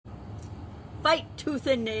fight tooth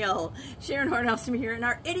and nail. Sharon Hornelson here, and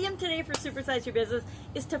our idiom today for Supersize Your Business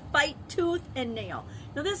is to fight tooth and nail.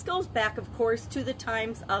 Now this goes back, of course, to the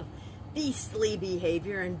times of beastly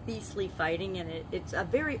behavior and beastly fighting, and it's a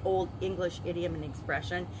very old English idiom and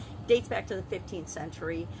expression. It dates back to the 15th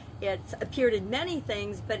century. It's appeared in many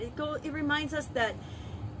things, but it reminds us that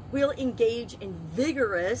we'll engage in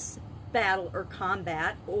vigorous battle or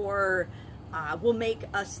combat, or we'll make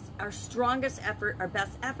us our strongest effort, our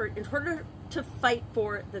best effort, in order to fight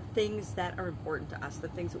for the things that are important to us, the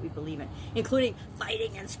things that we believe in, including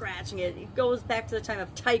fighting and scratching it. It goes back to the time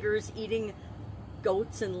of tigers eating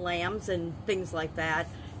goats and lambs and things like that.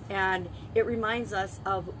 And it reminds us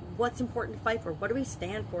of what's important to fight for. What do we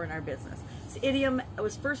stand for in our business? This idiom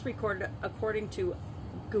was first recorded, according to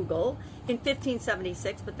Google, in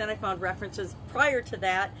 1576, but then I found references prior to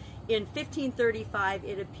that. In 1535,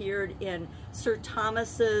 it appeared in Sir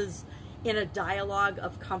Thomas's In a Dialogue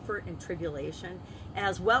of Comfort and Tribulation,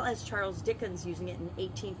 as well as Charles Dickens using it in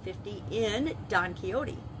 1850 in Don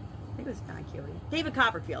Quixote. I think it was Don Quixote. David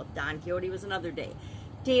Copperfield. Don Quixote was another day.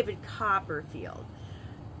 David Copperfield.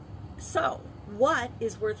 So, what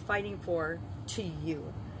is worth fighting for to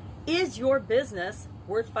you? Is your business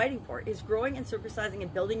worth fighting for? Is growing and supersizing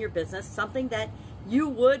and building your business something that you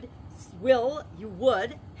would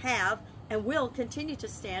have and will continue to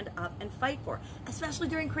stand up and fight for? Especially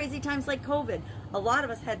during crazy times like COVID. A lot of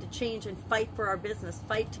us had to change and fight for our business,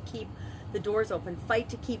 fight to keep the doors open, fight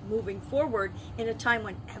to keep moving forward in a time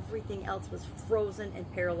when everything else was frozen and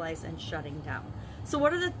paralyzed and shutting down. So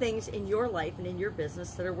what are the things in your life and in your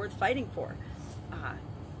business that are worth fighting for?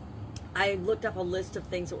 I looked up a list of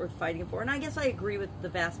things that we're fighting for, and I guess I agree with the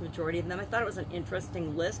vast majority of them. I thought it was an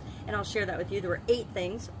interesting list, and I'll share that with you. There were 8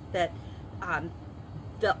 things that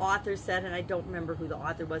the author said, and I don't remember who the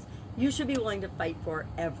author was, you should be willing to fight for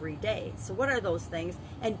every day. So what are those things,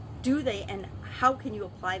 and how can you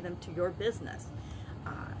apply them to your business?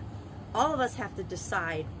 All of us have to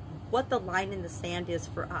decide what the line in the sand is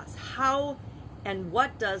for us. How and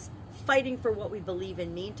what does fighting for what we believe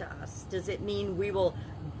in mean to us? Does it mean we will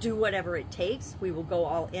do whatever it takes? We will go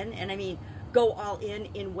all in? And I mean go all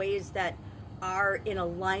in ways that are in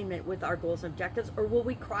alignment with our goals and objectives? Or will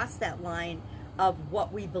we cross that line of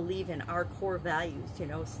what we believe in, our core values? You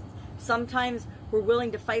know, sometimes we're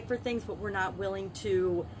willing to fight for things, but we're not willing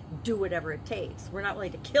to do whatever it takes. We're not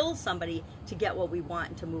willing to kill somebody to get what we want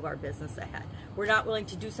and to move our business ahead. We're not willing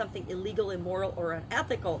to do something illegal, immoral, or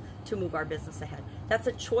unethical to move our business ahead. That's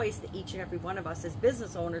a choice that each and every one of us as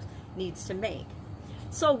business owners needs to make.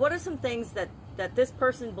 So what are some things that this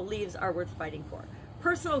person believes are worth fighting for?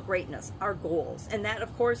 Personal greatness, our goals, and that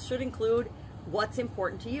of course should include what's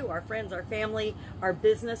important to you, our friends, our family, our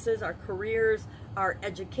businesses, our careers, our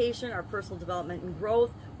education, our personal development and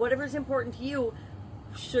growth. Whatever is important to you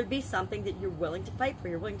should be something that you're willing to fight for,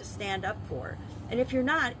 you're willing to stand up for. And if you're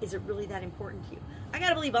not, is it really that important to you? I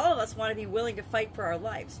gotta believe all of us want to be willing to fight for our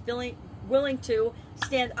lives, willing to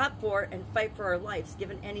stand up for and fight for our lives.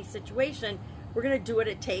 Given any situation, we're gonna do what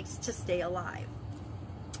it takes to stay alive.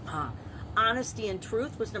 Honesty and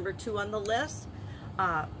truth was number 2 on the list.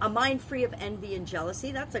 A mind free of envy and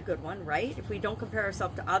jealousy, that's a good one, right? If we don't compare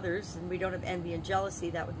ourselves to others and we don't have envy and jealousy,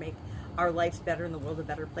 that would make our lives better and the world a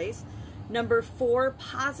better place. Number 4,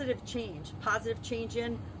 positive change. Positive change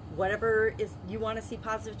in whatever is you want to see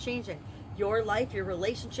positive change in. Your life, your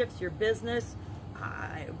relationships, your business,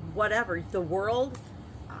 whatever, the world.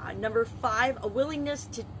 Number 5, a willingness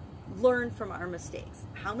to learn from our mistakes.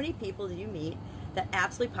 How many people do you meet that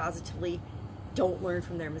absolutely positively don't learn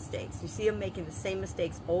from their mistakes? You see them making the same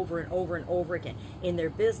mistakes over and over and over again in their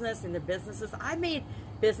business, in their businesses. I made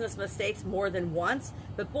business mistakes more than once,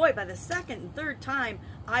 but boy, by the second and third time,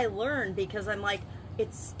 I learned, because I'm like,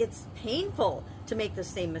 it's painful to make the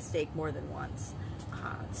same mistake more than once.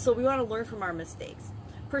 So we want to learn from our mistakes.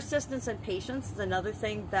 Persistence and patience is another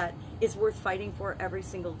thing that is worth fighting for every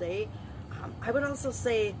single day. I would also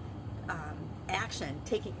say action,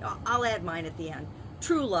 I'll add mine at the end.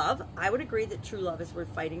 True love, I would agree that true love is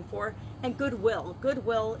worth fighting for. And goodwill,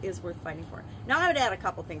 goodwill is worth fighting for. Now I would add a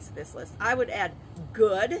couple things to this list. I would add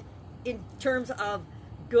good, in terms of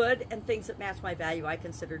good and things that match my value I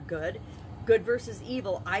consider good. Good versus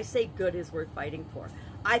evil, I say good is worth fighting for.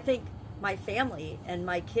 I think my family and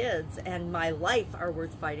my kids and my life are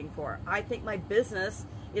worth fighting for. I think my business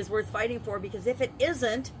is worth fighting for, because if it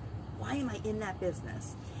isn't, why am I in that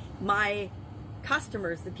business? My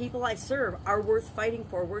customers, the people I serve, are worth fighting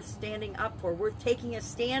for, worth standing up for, worth taking a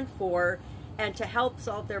stand for, and to help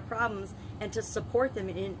solve their problems and to support them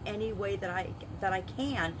in any way that I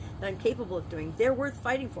can, that I'm capable of doing. They're worth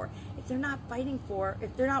fighting for. if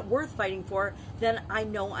they're not worth fighting for, then I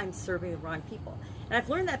know I'm serving the wrong people. And I've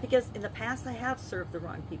learned that because in the past I have served the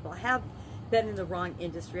wrong people. I have been in the wrong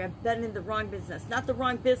industry. I've been in the wrong business. Not the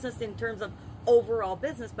wrong business in terms of overall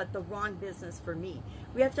business, but the wrong business for me.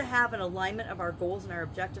 We have to have an alignment of our goals and our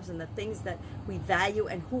objectives and the things that we value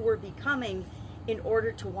and who we're becoming in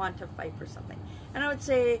order to want to fight for something. And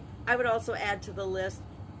I would also add to the list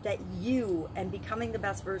that you and becoming the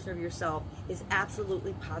best version of yourself is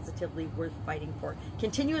absolutely positively worth fighting for.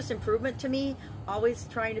 Continuous improvement to me, always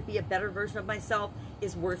trying to be a better version of myself,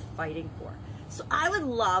 is worth fighting for. So I would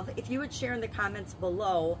love if you would share in the comments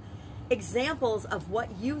below examples of what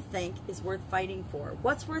you think is worth fighting for.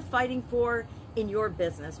 What's worth fighting for in your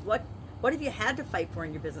business? What have you had to fight for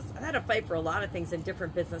in your business? I've had to fight for a lot of things in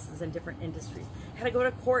different businesses and different industries. I had to go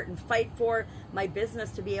to court and fight for my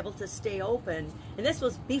business to be able to stay open. And this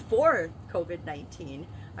was before COVID-19.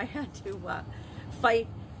 I had to fight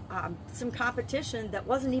some competition that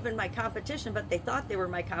wasn't even my competition, but they thought they were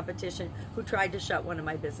my competition, who tried to shut one of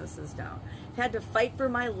my businesses down. I've had to fight for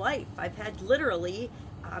my life. I've had literally,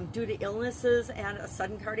 due to illnesses and a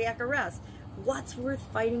sudden cardiac arrest. What's worth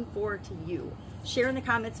fighting for to you? Share in the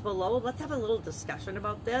comments below. Let's have a little discussion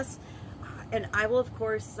about this. And I will, of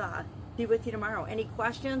course, be with you tomorrow. Any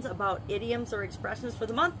questions about idioms or expressions for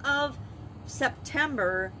the month of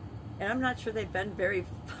September? And I'm not sure they've been very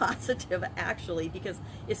positive, actually, because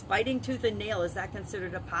is fighting tooth and nail, is that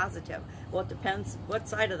considered a positive? Well, it depends what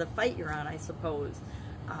side of the fight you're on, I suppose.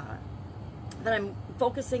 Then I'm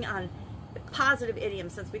focusing on positive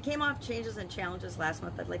idioms. Since we came off changes and challenges last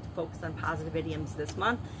month, I'd like to focus on positive idioms this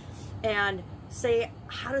month and say,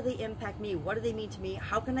 how do they impact me? What do they mean to me?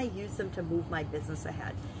 How can I use them to move my business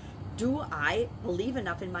ahead? Do I believe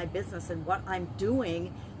enough in my business and what I'm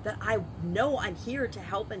doing that I know I'm here to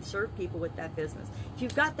help and serve people with that business? If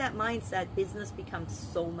you've got that mindset, business becomes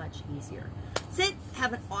so much easier. That's it.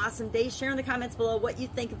 Have an awesome day. Share in the comments below what you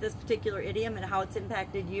think of this particular idiom and how it's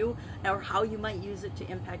impacted you, or how you might use it to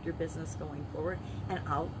impact your business going forward. And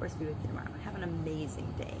I'll, of course, be with you tomorrow. Have an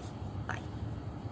amazing day. Bye.